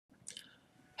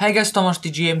Hey guys, Tomasz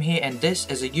the GM here, and this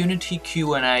is a Unity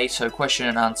Q&A, so question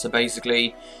and answer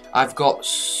basically. I've got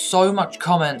so much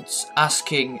comments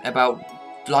asking about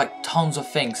like tons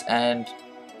of things, and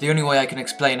the only way I can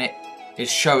explain it is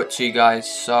show it to you guys.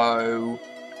 So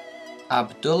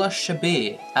Abdullah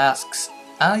Shabir asks,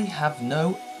 I have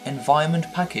no environment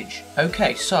package.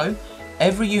 Okay, so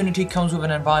every Unity comes with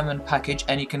an environment package,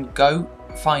 and you can go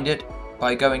find it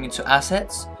by going into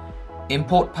Assets,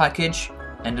 Import Package,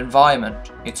 and Environment.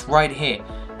 It's right here.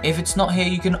 If it's not here,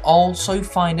 you can also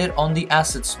find it on the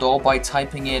Asset Store by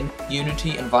typing in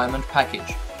Unity Environment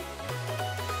Package.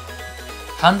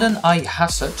 Handan I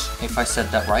Hassett, if I said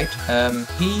that right,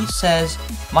 he says,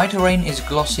 my terrain is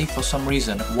glossy for some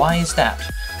reason. Why is that?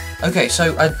 Okay,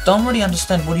 so I don't really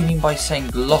understand what you mean by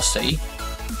saying glossy.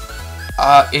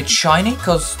 It's shiny,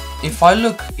 because if I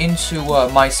look into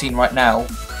my scene right now,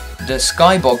 the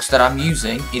skybox that I'm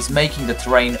using is making the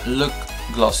terrain look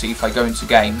glossy. If I go into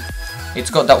game, it's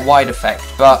got that white effect,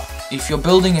 but if you're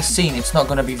building a scene, it's not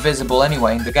going to be visible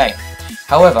anyway in the game.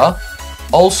 However,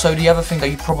 also the other thing that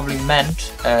you probably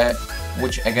meant,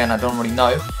 which again I don't really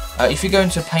know, if you go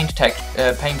into paint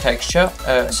texture,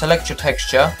 select your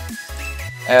texture,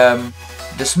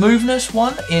 the smoothness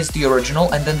one is the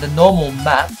original, and then the normal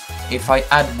map, if I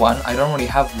add one, I don't really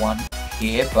have one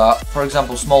here, but for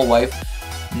example small wave,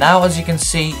 now as you can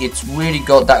see it's really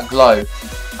got that glow.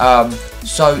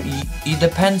 So it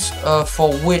depends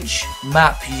for which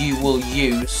map you will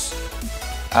use.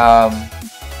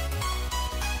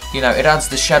 You know, it adds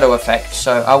the shadow effect,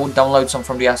 so I would download some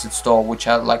from the Asset Store which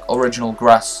are like original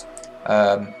grass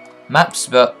maps,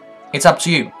 but it's up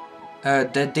to you.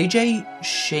 The DJ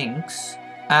Shinks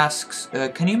asks,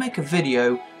 can you make a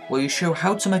video where you show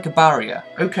how to make a barrier?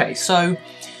 Okay, so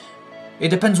it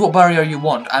depends what barrier you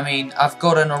want. I mean, I've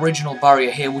got an original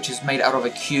barrier here which is made out of a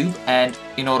cube, and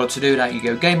in order to do that you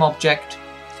go Game Object,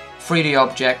 3D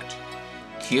Object,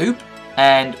 Cube,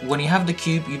 and when you have the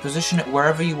cube you position it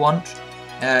wherever you want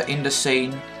in the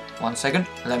scene. One second,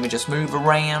 let me just move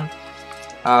around.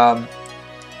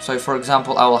 So for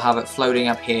example I will have it floating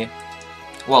up here.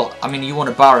 Well, I mean you want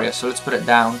a barrier, so let's put it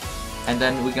down, and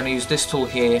then we're going to use this tool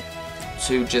here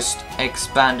to just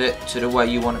expand it to the way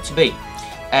you want it to be.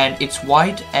 And it's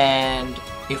white, and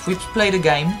if we play the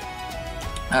game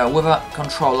with a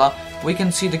controller, we can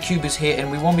see the cube is here,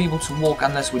 and we won't be able to walk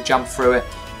unless we jump through it,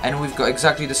 and we've got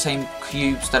exactly the same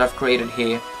cubes that I've created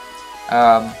here.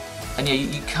 And yeah,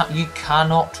 you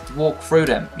cannot walk through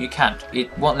them. You can't.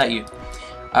 It won't let you.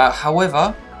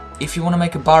 However, if you want to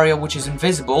make a barrier which is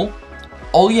invisible,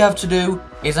 all you have to do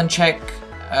is uncheck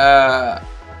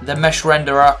the mesh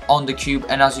renderer on the cube,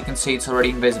 and as you can see it's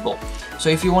already invisible. So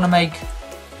if you want to make,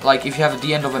 like if you have at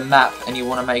the end of a map and you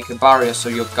want to make a barrier so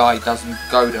your guy doesn't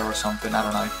go there or something, I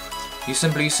don't know, you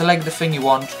simply select the thing you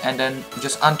want and then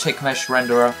just untick mesh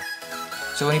renderer.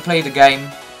 So when you play the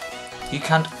game you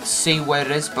can't see where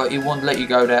it is, but it won't let you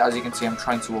go there. As you can see I'm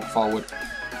trying to walk forward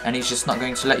and he's just not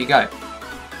going to let you go.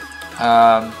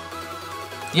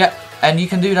 Yeah, and you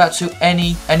can do that to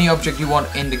any object you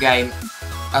want in the game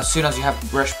as soon as you have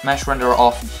mesh renderer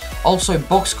off. Also,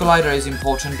 box collider is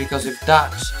important, because if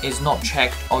that is not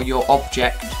checked or your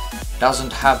object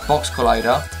doesn't have box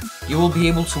collider, you will be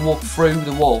able to walk through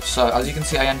the wall. So as you can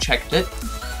see I unchecked it.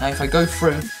 Now if I go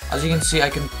through, as you can see I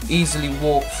can easily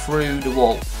walk through the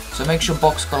wall. So make sure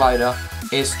box collider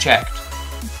is checked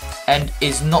and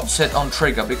is not set on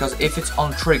trigger, because if it's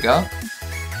on trigger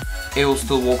it will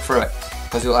still walk through it,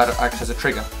 because it will act as a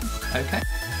trigger. Okay.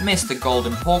 Mr.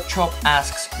 Golden Pork Chop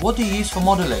asks, what do you use for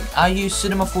modeling? I use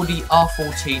Cinema 4D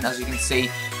R14, as you can see.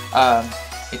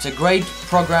 It's a great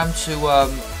program to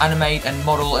animate and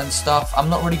model and stuff.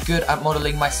 I'm not really good at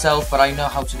modeling myself, but I know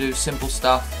how to do simple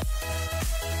stuff.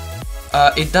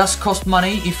 It does cost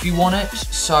money if you want it,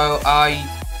 so I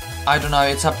don't know,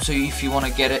 it's up to you if you want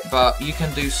to get it, but you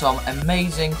can do some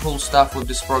amazing cool stuff with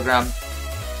this program.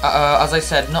 As I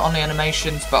said, not only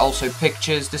animations but also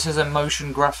pictures. This is a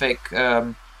motion graphic,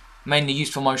 mainly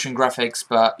used for motion graphics,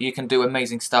 but you can do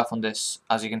amazing stuff on this.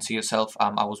 As you can see yourself, I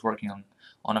was working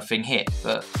on a thing here,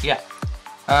 but yeah.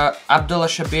 Abdullah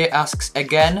Shabir asks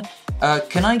again,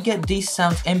 can I get these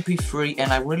sounds MP3,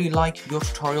 and I really like your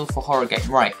tutorial for horror game.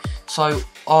 Right, so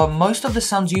most of the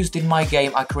sounds used in my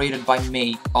game are created by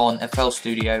me on FL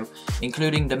Studio,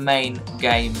 including the main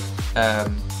game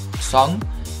song.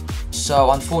 So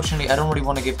unfortunately I don't really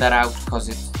want to give that out, because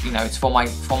it's, you know, it's for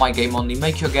my game only.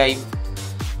 Make your game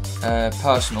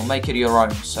personal, make it your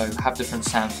own, so have different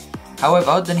sounds.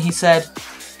 However, then he said,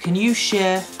 can you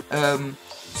share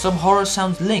some horror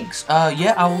sound links?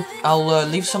 Yeah, I'll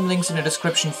leave some links in the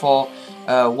description for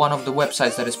one of the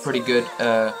websites that is pretty good,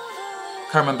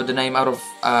 can't remember the name out of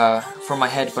from my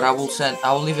head, but I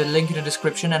will leave a link in the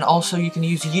description. And also you can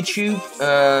use YouTube.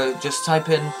 Just type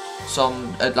in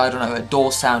some I don't know, a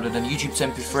door sound, and then YouTube's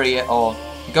MP3 it, or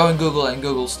go in Google and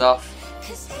Google stuff.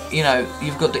 You know,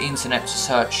 you've got the internet to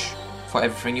search for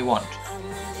everything you want.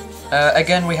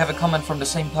 Again, we have a comment from the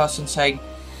same person saying,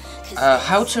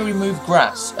 how to remove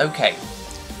grass. Okay,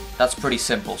 that's pretty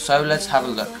simple. So let's have a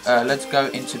look. Let's go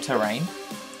into terrain,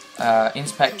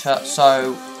 inspector.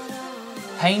 So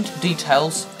paint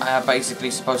details are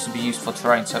basically supposed to be used for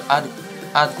terrain. So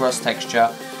add grass texture.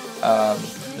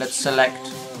 Let's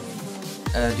select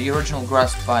the original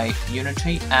grass by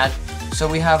Unity. Add. So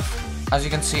we have, as you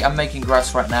can see, I'm making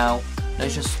grass right now.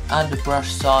 Let's just add the brush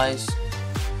size.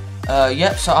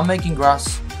 Yep, so I'm making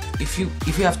grass. If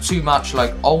you have too much,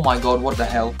 like, oh my god, what the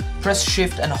hell, press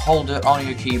shift and hold it on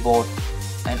your keyboard,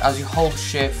 and as you hold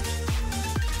shift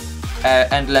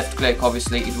and left click,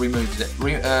 obviously it removes it.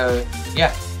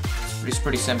 Yeah, it's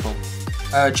pretty simple.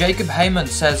 Jacob Heyman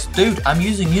says, dude, I'm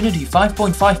using Unity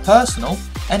 5.5 personal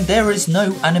and there is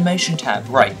no animation tab.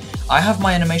 Right, I have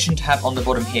my animation tab on the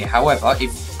bottom here. However,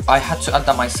 if I had to add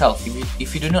that myself,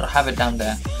 if you do not have it down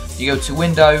there, you go to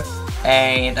window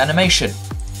and animation,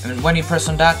 and when you press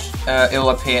on that, it will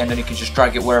appear, and then you can just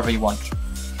drag it wherever you want.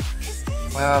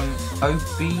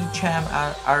 Obicham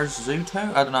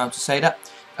Arzuto, I don't know how to say that,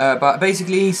 but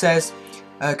basically he says,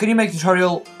 can you make a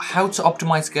tutorial how to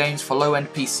optimize games for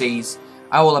low-end PCs?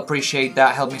 I will appreciate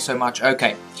that, help me so much.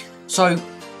 Okay, so,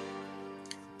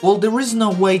 well, there is no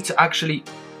way to actually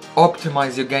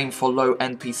optimize your game for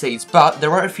low-end PCs, but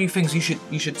there are a few things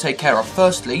you should take care of.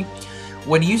 Firstly,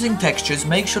 when using textures,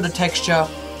 make sure the texture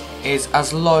is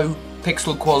as low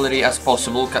pixel quality as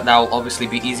possible. That will obviously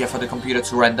be easier for the computer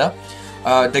to render.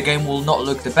 The game will not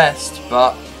look the best,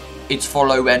 but it's for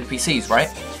low-end PCs, right?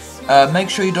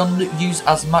 Make sure you don't use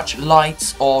as much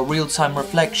lights or real-time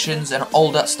reflections and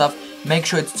all that stuff. Make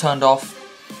sure it's turned off.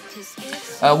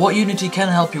 What Unity can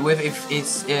help you with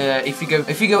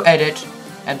if you go edit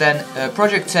and then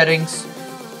project settings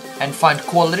and find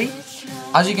quality.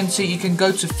 As you can see, you can go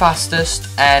to fastest,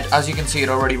 and as you can see, it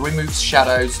already removes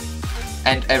shadows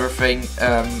and everything,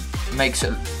 makes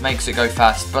it go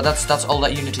fast. But that's all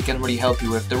that Unity can really help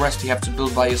you with. The rest you have to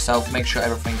build by yourself. Make sure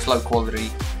everything's low quality.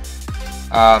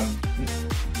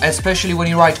 Especially when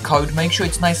you write code, make sure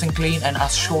it's nice and clean and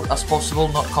as short as possible,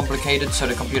 not complicated, so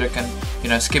the computer can, you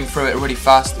know, skim through it really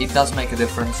fast. It does make a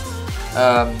difference.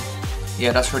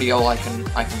 Yeah, that's really all I can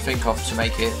think of to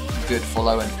make it good for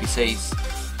low-end PCs.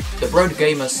 The Brat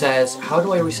Gamer says, how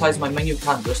do I resize my menu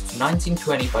canvas to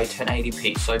 1920 by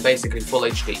 1080p, so basically full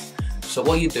HD. So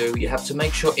what you do, you have to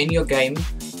make sure in your game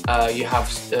you have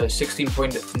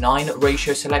 16:9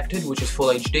 ratio selected, which is full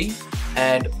HD,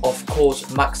 and of course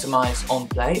maximize on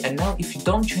play. And now if you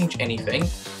don't change anything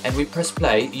and we press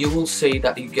play, you will see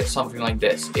that you get something like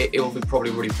this. It will be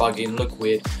probably really buggy and look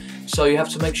weird. So you have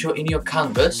to make sure in your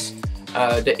canvas,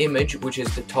 the image, which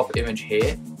is the top image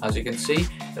here, as you can see,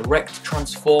 the rect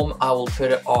transform, I will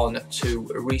put it on to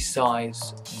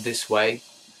resize this way,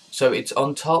 so it's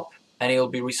on top and it will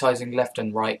be resizing left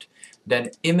and right.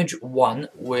 Then image 1,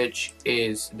 which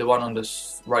is the one on the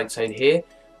right side here,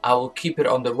 I will keep it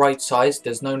on the right size,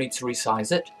 there's no need to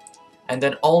resize it. And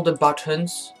then all the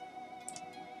buttons,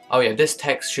 oh yeah, this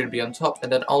text should be on top,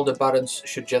 and then all the buttons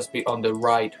should just be on the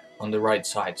right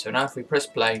side. So now if we press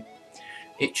play,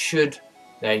 it should,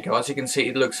 there you go, as you can see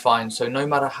it looks fine, so no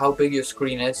matter how big your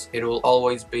screen is, it will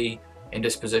always be in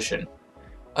this position.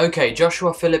 Okay,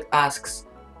 Joshua Phillip asks,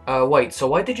 wait, so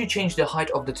why did you change the height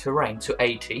of the terrain to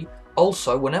 80?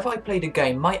 Also, whenever I play the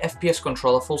game, my FPS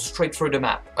controller falls straight through the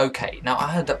map. Okay, now I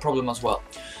had that problem as well.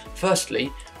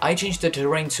 Firstly, I changed the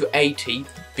terrain to 80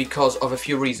 because of a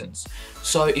few reasons.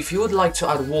 So if you would like to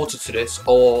add water to this,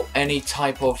 or any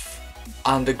type of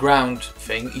underground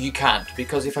thing, you can't,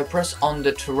 because if I press on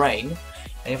the terrain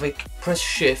and if I press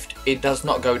shift, it does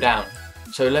not go down.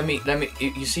 So let me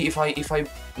you see, if I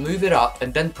move it up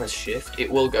and then press shift, it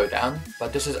will go down,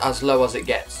 but this is as low as it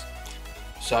gets.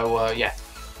 So yeah.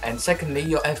 And secondly,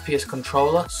 your FPS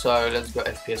controller, so let's go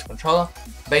FPS controller.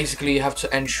 Basically you have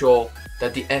to ensure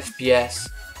that the FPS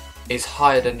is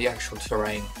higher than the actual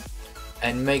terrain,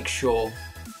 and make sure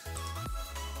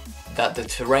that the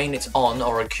terrain it's on,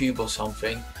 or a cube or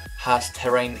something, has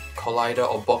terrain collider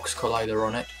or box collider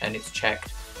on it, and it's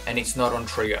checked, and it's not on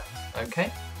trigger,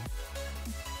 okay?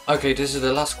 Okay, this is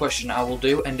the last question I will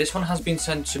do, and this one has been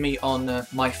sent to me on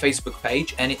my Facebook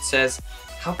page, and it says,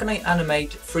 how can I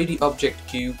animate 3D object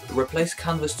cube, replace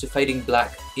canvas to fading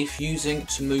black if using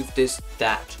to move this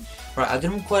dat? Right, I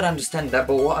didn't quite understand that,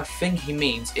 but what I think he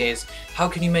means is, how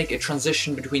can you make a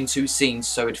transition between two scenes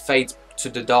so it fades to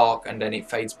the dark and then it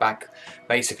fades back,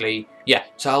 basically. Yeah,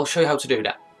 so I'll show you how to do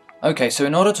that. Okay, so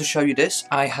in order to show you this,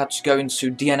 I had to go into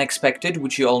The Unexpected,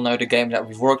 which you all know, the game that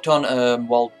we've worked on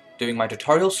while doing my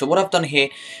tutorial. So what I've done here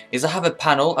is I have a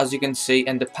panel, as you can see,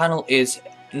 and the panel is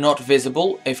not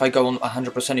visible. If I go on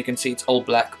 100%, you can see it's all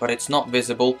black, but it's not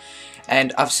visible.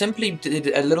 And I've simply did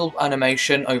a little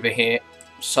animation over here.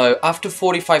 So after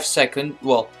 45 seconds,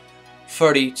 well,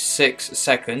 36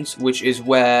 seconds, which is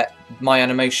where my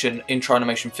animation, intro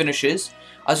animation finishes.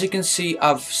 As you can see,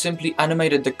 I've simply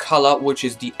animated the color, which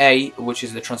is the A, which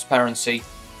is the transparency,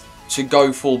 to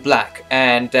go full black.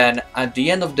 And then at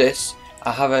the end of this,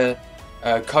 I have a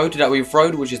code that we've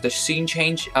wrote, which is the scene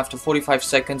change. After 45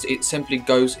 seconds, it simply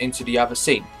goes into the other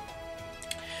scene.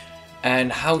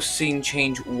 And how scene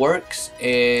change works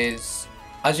is,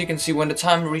 as you can see, when the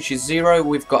time reaches 0,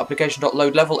 we've got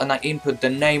application.loadLevel, and I input the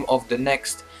name of the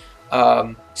next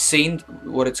scene,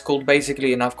 what it's called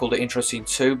basically, and I've called it intro scene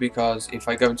 2, because if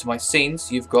I go into my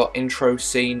scenes, you've got intro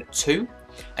scene 2,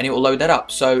 and it will load that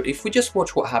up. So if we just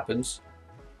watch what happens.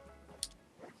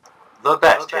 The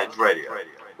Best Hits Radio.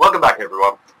 Welcome back,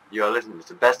 everyone. You are listening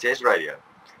to Best Hits Radio.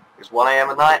 It's 1 AM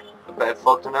at night, a bit of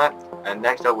fog tonight, and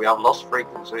next up we have Lost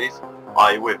Frequencies,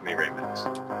 Are You With Me remix.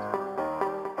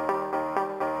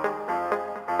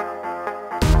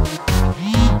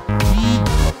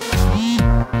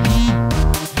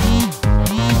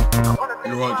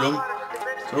 You alright, John?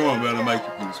 So I won't be able to make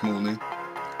it for this morning.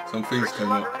 Some things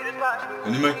came up.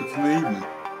 Can you make it for the evening?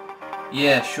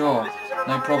 Yeah, sure.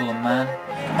 No problem, man.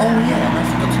 Oh yeah, and I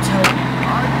forgot to tell you.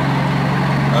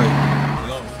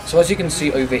 Hey. So as you can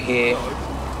see over here,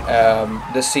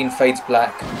 the scene fades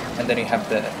black, and then you have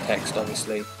the text,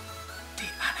 obviously. The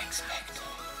unexpected.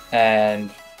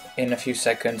 And in a few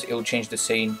seconds, it'll change the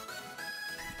scene,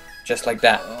 just like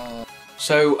that.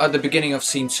 So at the beginning of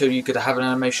scene 2, you could have an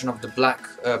animation of the black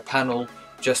panel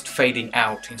just fading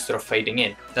out instead of fading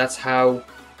in. That's how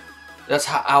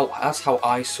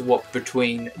I swap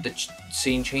between the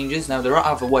scene changes. Now there are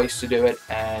other ways to do it,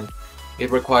 and it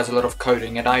requires a lot of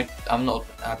coding, and I'm not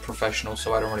a professional,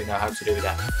 so I don't really know how to do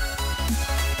that.